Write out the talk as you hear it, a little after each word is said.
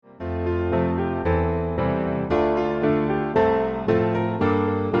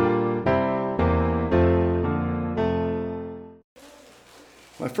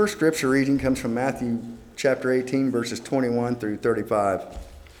My first scripture reading comes from Matthew chapter 18, verses 21 through 35.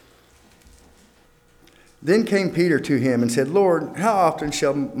 Then came Peter to him and said, Lord, how often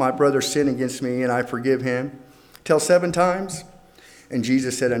shall my brother sin against me and I forgive him? Till 7 times? And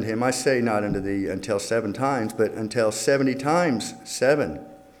Jesus said unto him, I say not unto thee until 7 times, but until 70 times 7.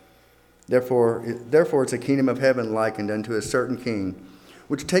 Therefore is the kingdom of heaven likened unto a certain king,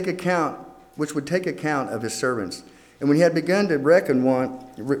 which would take account of his servants. And when he had begun to reckon,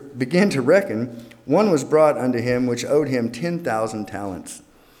 one was brought unto him which owed him 10,000 talents.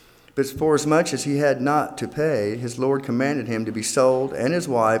 But forasmuch as he had not to pay, his Lord commanded him to be sold, and his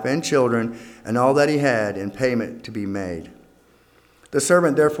wife, and children, and all that he had, in payment to be made. The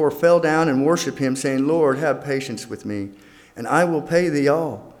servant therefore fell down and worshipped him, saying, Lord, have patience with me, and I will pay thee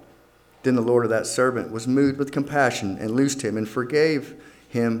all. Then the Lord of that servant was moved with compassion, and loosed him, and forgave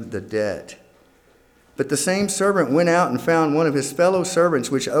him the debt. But the same servant went out and found one of his fellow servants,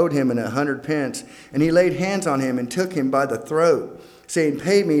 which owed him 100 pence, and he laid hands on him, and took him by the throat, saying,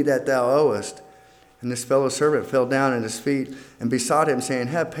 Pay me that thou owest. And this fellow servant fell down at his feet, and besought him, saying,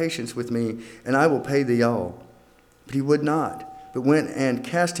 Have patience with me, and I will pay thee all. But he would not, but went and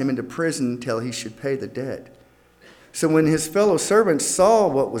cast him into prison till he should pay the debt. So when his fellow servants saw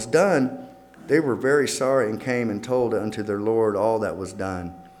what was done, they were very sorry, and came and told unto their Lord all that was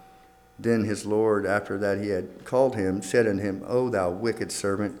done. Then his Lord, after that he had called him, said unto him, O thou wicked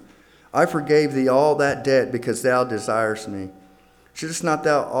servant, I forgave thee all that debt, because thou desirest me. Shouldest not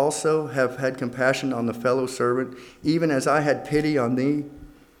thou also have had compassion on the fellow servant, even as I had pity on thee?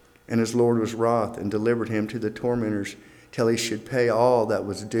 And his Lord was wroth, and delivered him to the tormentors, till he should pay all that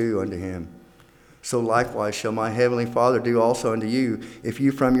was due unto him. So likewise shall my heavenly Father do also unto you, if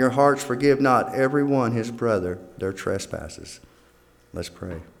you from your hearts forgive not every one his brother their trespasses. Let's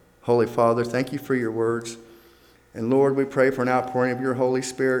pray. Holy Father, thank you for your words. And Lord, we pray for an outpouring of your Holy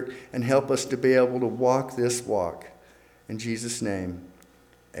Spirit, and help us to be able to walk this walk. In Jesus' name,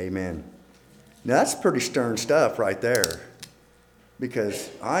 amen. Now that's pretty stern stuff right there, because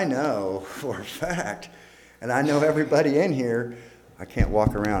I know for a fact, and I know everybody in here, I can't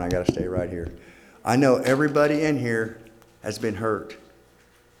walk around, I got to stay right here. I know everybody in here has been hurt,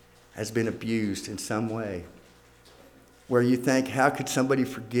 has been abused in some way, where you think, how could somebody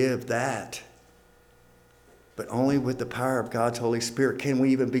forgive that? But only with the power of God's Holy Spirit can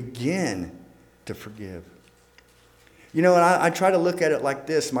we even begin to forgive. You know, and I try to look at it like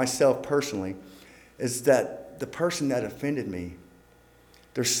this myself personally, is that the person that offended me,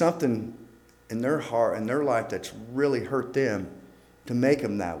 there's something in their heart and their life that's really hurt them to make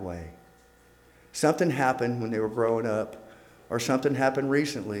them that way. Something happened when they were growing up, or something happened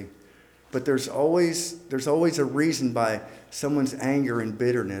recently. But there's always a reason by someone's anger and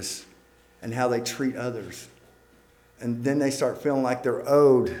bitterness and how they treat others. And then they start feeling like they're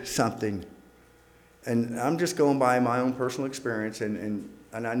owed something. And I'm just going by my own personal experience, and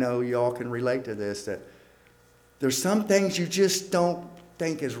I know you all can relate to this, that there's some things you just don't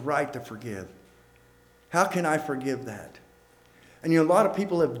think is right to forgive. How can I forgive that? And a lot of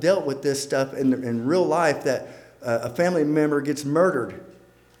people have dealt with this stuff in real life, that a family member gets murdered.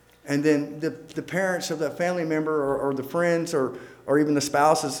 And then the parents of that family member, or the friends, or even the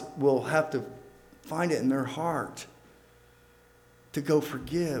spouses will have to find it in their heart to go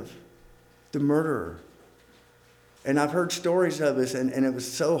forgive the murderer. And I've heard stories of this, and it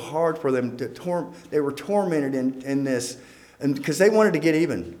was so hard for them they were tormented in this, and because they wanted to get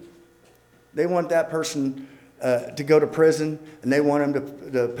even. They want that person to go to prison, and they want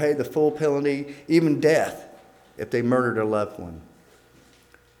them to pay the full penalty, even death, if they murdered a loved one.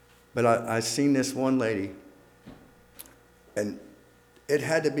 But I seen this one lady, and it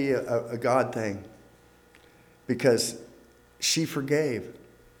had to be a God thing, because she forgave.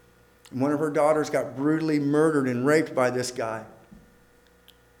 One of her daughters got brutally murdered and raped by this guy.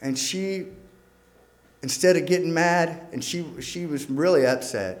 And she, instead of getting mad, and she was really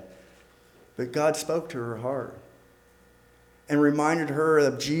upset, but God spoke to her heart and reminded her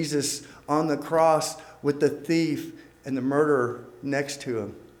of Jesus on the cross with the thief and the murderer next to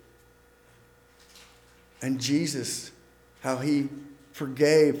him. And Jesus, how he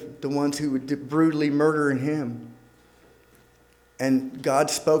forgave the ones who would brutally murder him. And God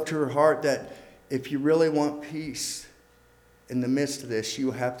spoke to her heart that if you really want peace in the midst of this,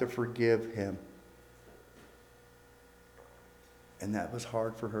 you have to forgive him. And that was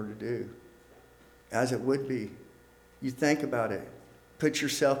hard for her to do, as it would be. You think about it. Put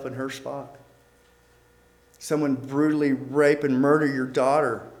yourself in her spot. Someone brutally rape and murder your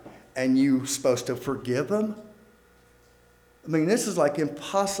daughter, and you supposed to forgive them? I mean, this is like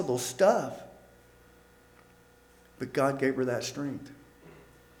impossible stuff. But God gave her that strength.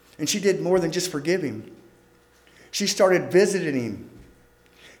 And she did more than just forgive him. She started visiting him.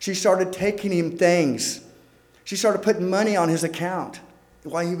 She started taking him things. She started putting money on his account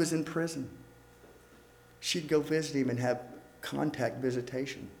while he was in prison. She'd go visit him and have contact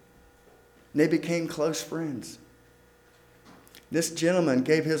visitation. And they became close friends. This gentleman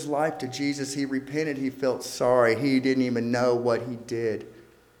gave his life to Jesus. He repented. He felt sorry. He didn't even know what he did.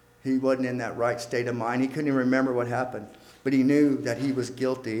 He wasn't in that right state of mind. He couldn't even remember what happened. But he knew that he was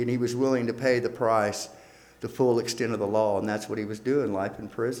guilty, and he was willing to pay the price, the full extent of the law. And that's what he was doing, life in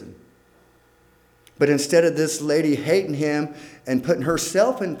prison. But instead of this lady hating him and putting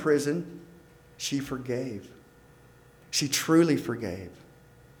herself in prison, she forgave. She truly forgave.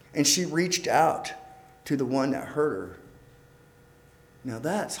 And she reached out to the one that hurt her. Now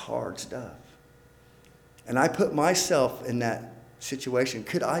that's hard stuff. And I put myself in that situation.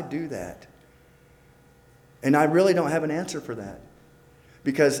 Could I do that? And I really don't have an answer for that.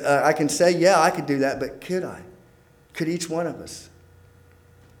 Because I can say, yeah, I could do that, but could I? Could each one of us?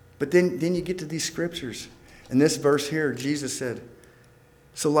 But then you get to these scriptures. In this verse here, Jesus said,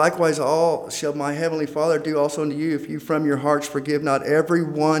 so likewise all shall my heavenly Father do also unto you, if you from your hearts forgive not every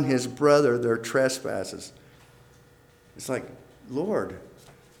one his brother their trespasses. It's like, Lord,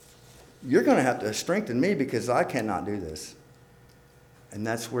 you're going to have to strengthen me because I cannot do this. And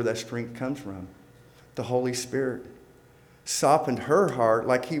that's where that strength comes from. The Holy Spirit softened her heart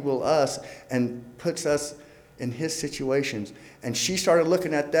like he will us and puts us in his situations. And she started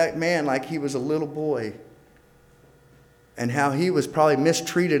looking at that man like he was a little boy and how he was probably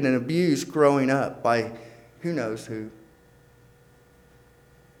mistreated and abused growing up by who knows who.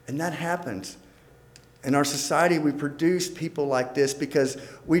 And that happens. In our society, we produce people like this because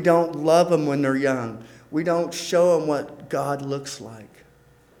we don't love them when they're young. We don't show them what God looks like.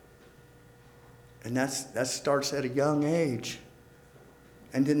 And that starts at a young age.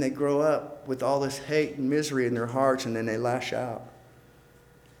 And then they grow up with all this hate and misery in their hearts, and then they lash out,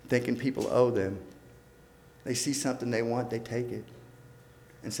 thinking people owe them. They see something they want, they take it,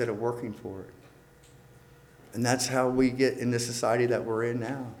 instead of working for it. And that's how we get in the society that we're in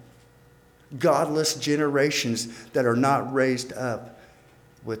now. Godless generations that are not raised up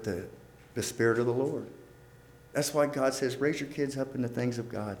with the Spirit of the Lord. That's why God says, raise your kids up in the things of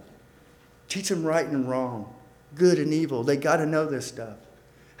God. Teach them right and wrong, good and evil. They got to know this stuff.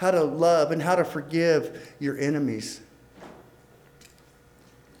 How to love and how to forgive your enemies.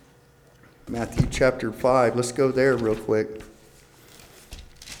 Matthew chapter 5. Let's go there real quick.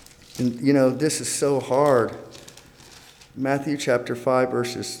 And you know, this is so hard. Matthew chapter 5,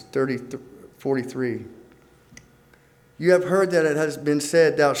 verses 43. You have heard that it has been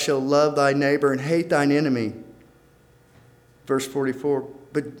said, thou shalt love thy neighbor and hate thine enemy. Verse 44.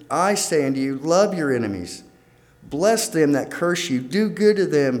 But I say unto you, love your enemies. Bless them that curse you. Do good to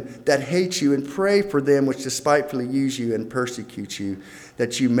them that hate you. And pray for them which despitefully use you and persecute you,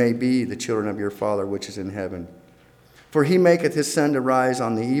 that you may be the children of your Father which is in heaven. For he maketh his sun to rise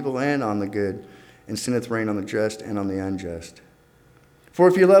on the evil and on the good, and sendeth rain on the just and on the unjust. For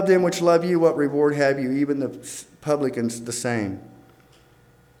if you love them which love you, what reward have you? Even the publicans the same.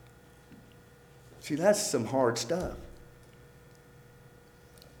 See, that's some hard stuff.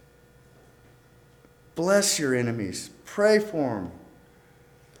 Bless your enemies. Pray for them.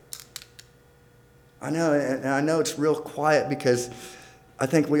 I know it's real quiet because I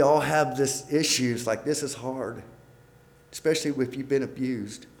think we all have this issues like this is hard. Especially if you've been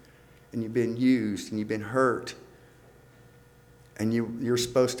abused and you've been used and you've been hurt. And you're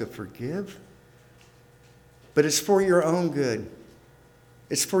supposed to forgive. But it's for your own good.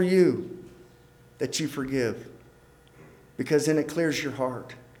 It's for you that you forgive. Because then it clears your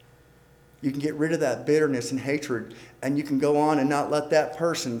heart. You can get rid of that bitterness and hatred, and you can go on and not let that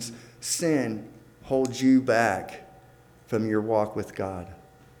person's sin hold you back from your walk with God.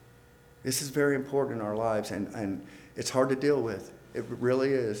 This is very important in our lives, and it's hard to deal with. It really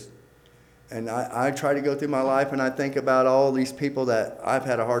is. And I try to go through my life, and I think about all these people that I've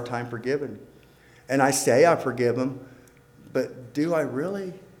had a hard time forgiving. And I say I forgive them, but do I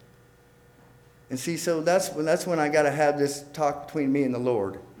really? And see, so that's when I got to have this talk between me and the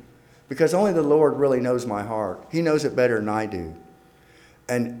Lord. Because only the Lord really knows my heart. He knows it better than I do.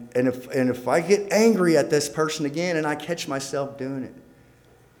 And if I get angry at this person again, and I catch myself doing it,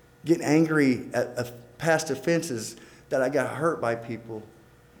 get angry at past offenses that I got hurt by people,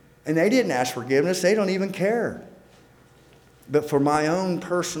 and they didn't ask forgiveness, they don't even care. But for my own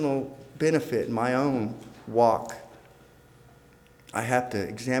personal benefit, my own walk, I have to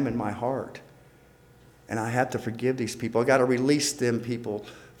examine my heart. And I have to forgive these people. I got to release them people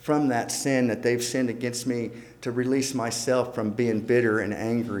from that sin that they've sinned against me, to release myself from being bitter and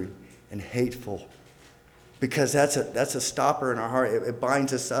angry and hateful. Because that's a stopper in our heart. It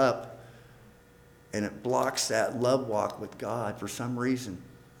binds us up, and it blocks that love walk with God for some reason.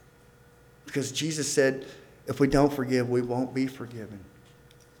 Because Jesus said, if we don't forgive, we won't be forgiven.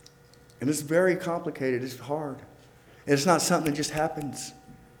 And it's very complicated. It's hard. And it's not something that just happens.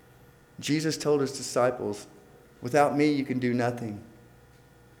 Jesus told his disciples, without me, you can do nothing.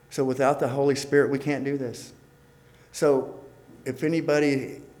 So without the Holy Spirit, we can't do this. So if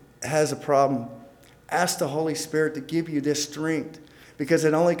anybody has a problem, ask the Holy Spirit to give you this strength, because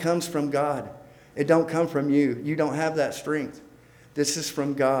it only comes from God. It don't come from you. You don't have that strength. This is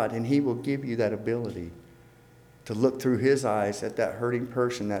from God, and he will give you that ability to look through his eyes at that hurting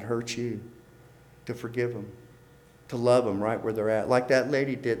person that hurt you, to forgive them, to love them right where they're at. Like that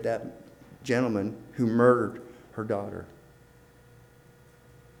lady did, that gentleman who murdered her daughter.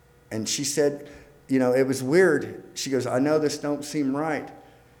 And she said, it was weird. She goes, I know this don't seem right,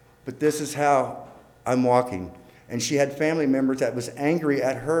 but this is how I'm walking. And she had family members that was angry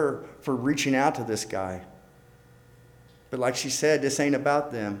at her for reaching out to this guy. But like she said, this ain't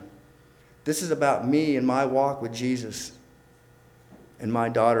about them. This is about me and my walk with Jesus. And my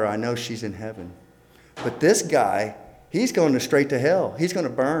daughter, I know she's in heaven. But this guy, he's going straight to hell. He's going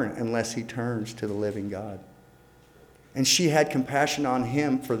to burn unless he turns to the living God. And she had compassion on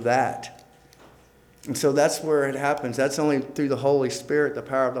him for that. And so that's where it happens. That's only through the Holy Spirit, the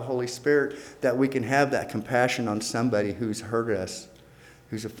power of the Holy Spirit, that we can have that compassion on somebody who's hurt us,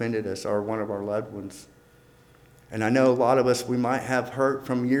 who's offended us, or one of our loved ones. And I know a lot of us, we might have hurt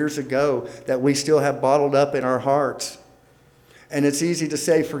from years ago that we still have bottled up in our hearts. And it's easy to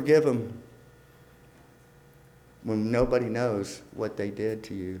say, forgive them, when nobody knows what they did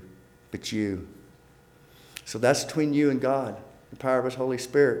to you but you. So that's between you and God, the power of his Holy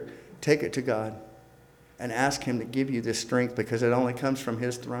Spirit. Take it to God and ask him to give you this strength, because it only comes from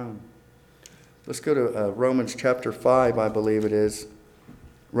his throne. Let's go to Romans chapter 5, I believe it is.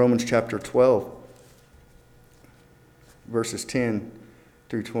 Romans chapter 12, verses 10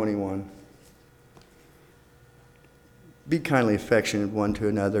 through 21. Be kindly affectionate one to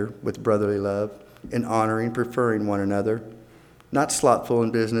another with brotherly love, in honoring, preferring one another, not slothful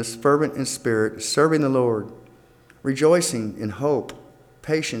in business, fervent in spirit, serving the Lord, rejoicing in hope,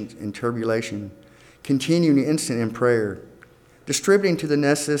 patient in tribulation, continuing instant in prayer, distributing to the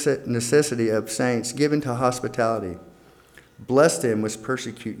necessity of saints, given to hospitality. Bless them which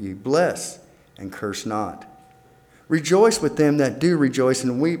persecute you. Bless and curse not. Rejoice with them that do rejoice,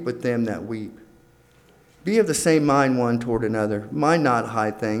 and weep with them that weep. Be of the same mind one toward another. Mind not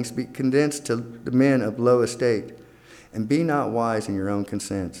high things. Be condensed to the men of low estate. And be not wise in your own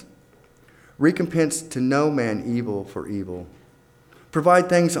conceits. Recompense to no man evil for evil. Provide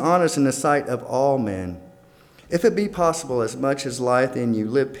things honest in the sight of all men. If it be possible, as much as lieth in you,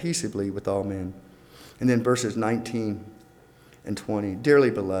 live peaceably with all men. And then verses 19 and 20.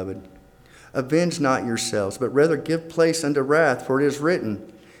 Dearly beloved, avenge not yourselves, but rather give place unto wrath, for it is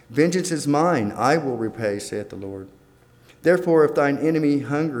written, vengeance is mine, I will repay, saith the Lord. Therefore, if thine enemy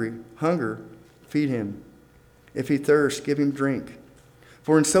hunger, feed him. If he thirst, give him drink.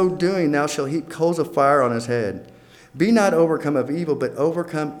 For in so doing thou shalt heap coals of fire on his head. Be not overcome of evil, but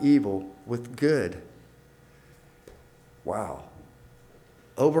overcome evil with good. Wow.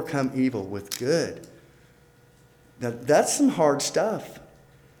 Overcome evil with good. Now, that's some hard stuff.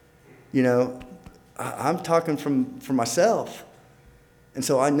 I'm talking for myself. And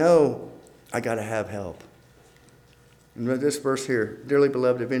so I know I got to have help. And this verse here, dearly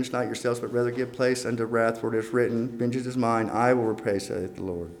beloved, avenge not yourselves, but rather give place unto wrath, for it is written, vengeance is mine, I will repay, saith the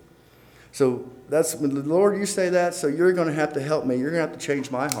Lord. So that's when the Lord, you say that, so you're going to have to help me. You're going to have to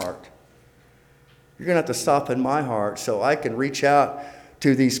change my heart. You're going to have to soften my heart so I can reach out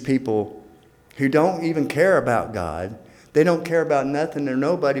to these people who don't even care about God. They don't care about nothing or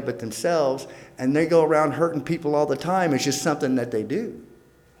nobody but themselves, and they go around hurting people all the time. It's just something that they do.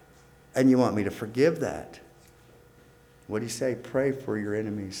 And you want me to forgive that. What do you say? Pray for your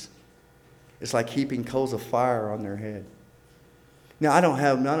enemies. It's like heaping coals of fire on their head. Now, I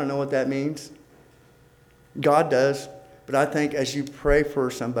don't know what that means. God does. But I think as you pray for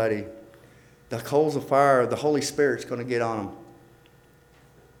somebody, the coals of fire, the Holy Spirit's going to get on them.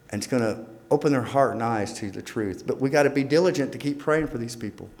 And it's going to open their heart and eyes to the truth. But we got to be diligent to keep praying for these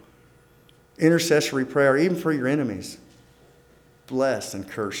people. Intercessory prayer, even for your enemies. Bless and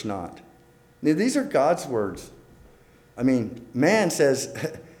curse not. Now, these are God's words. I mean, man says,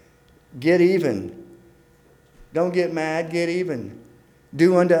 get even. Don't get mad, get even.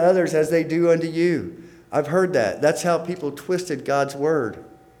 Do unto others as they do unto you. I've heard that. That's how people twisted God's word.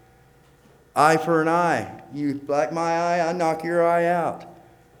 Eye for an eye. You black my eye, I knock your eye out.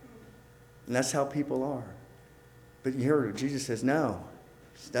 And that's how people are. But you hear Jesus says, no,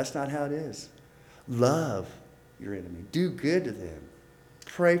 that's not how it is. Love your enemy. Do good to them.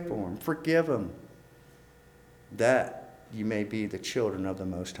 Pray for them. Forgive them. That you may be the children of the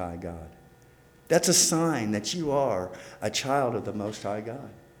Most High God. That's a sign that you are a child of the Most High God.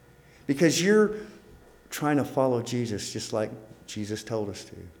 Because you're trying to follow Jesus just like Jesus told us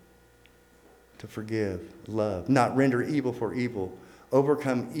to. To forgive, love, not render evil for evil,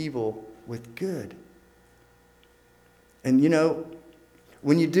 overcome evil with good. And you know,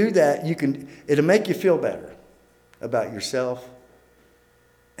 when you do that, it'll make you feel better about yourself,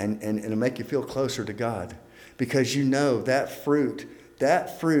 and it'll make you feel closer to God, because you know that fruit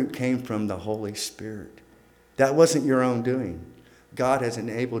came from the Holy Spirit. That wasn't your own doing. God has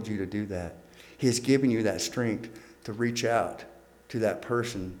enabled you to do that. He has given you that strength to reach out to that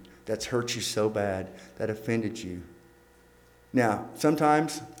person that's hurt you so bad, that offended you. Now,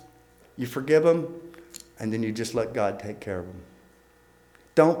 sometimes you forgive them, and then you just let God take care of them.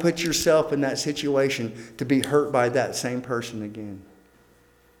 Don't put yourself in that situation to be hurt by that same person again.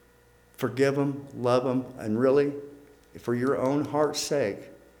 Forgive them, love them, and really, for your own heart's sake,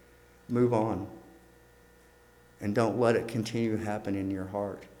 move on. And don't let it continue to happen in your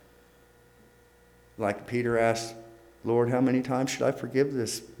heart. Like Peter asked, Lord, how many times should I forgive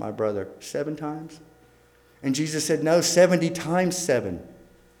this, my brother? 7 times? And Jesus said, no, 70 times 7.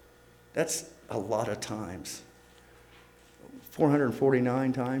 That's a lot of times.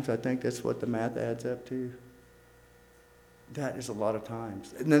 449 times, I think that's what the math adds up to. That is a lot of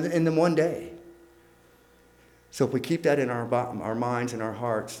times. In the one day. So if we keep that in our minds and our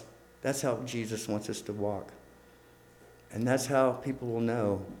hearts, that's how Jesus wants us to walk. And that's how people will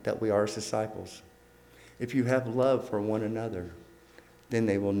know that we are his disciples. If you have love for one another, then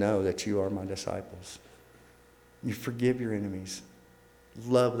they will know that you are my disciples. You forgive your enemies.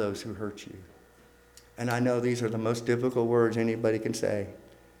 Love those who hurt you. And I know these are the most difficult words anybody can say.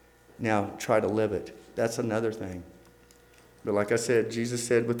 Now, try to live it. That's another thing. But like I said, Jesus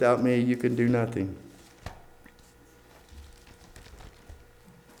said, without me, you can do nothing.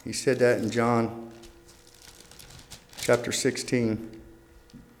 He said that in John chapter 16.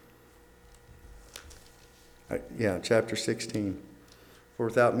 Chapter 16. For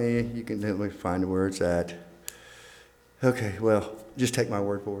without me, you can, let me find where it's at. Okay, well, just take my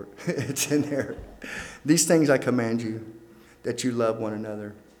word for it. It's in there. These things I command you, that you love one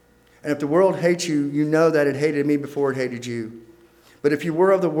another. And if the world hates you, you know that it hated me before it hated you. But if you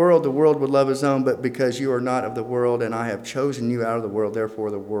were of the world would love his own. But because you are not of the world, and I have chosen you out of the world, therefore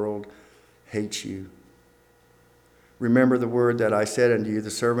the world hates you. Remember the word that I said unto you, the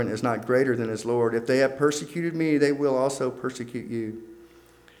servant is not greater than his Lord. If they have persecuted me, they will also persecute you.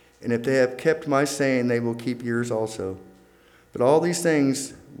 And if they have kept my saying, they will keep yours also. But all these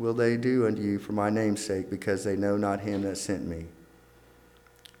things will they do unto you for my name's sake, because they know not him that sent me.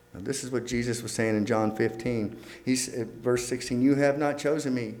 Now, this is what Jesus was saying in John 15. He's at verse 16, you have not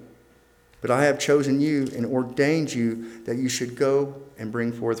chosen me, but I have chosen you and ordained you that you should go and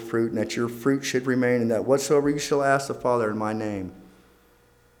bring forth fruit, and that your fruit should remain, and that whatsoever you shall ask the Father in my name,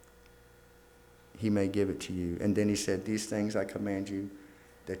 he may give it to you. And then he said, these things I command you,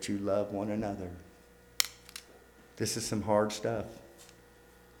 that you love one another. This is some hard stuff.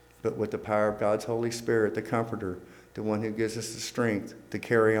 But with the power of God's Holy Spirit, the Comforter, the one who gives us the strength to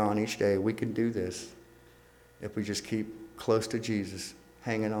carry on each day, we can do this if we just keep close to Jesus,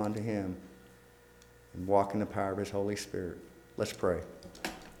 hanging on to him, and walk in the power of his Holy Spirit. Let's pray.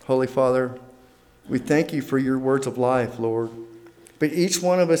 Holy Father, we thank you for your words of life, Lord. But each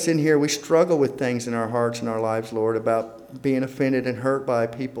one of us in here, we struggle with things in our hearts and our lives, Lord, about being offended and hurt by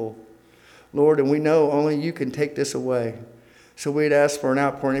people. Lord, and we know only you can take this away. So we'd ask for an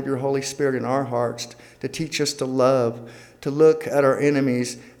outpouring of your Holy Spirit in our hearts to teach us to love, to look at our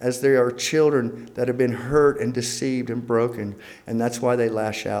enemies as they are children that have been hurt and deceived and broken. And that's why they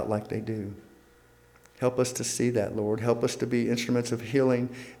lash out like they do. Help us to see that, Lord. Help us to be instruments of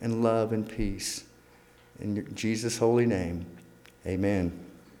healing and love and peace. In Jesus' holy name, amen.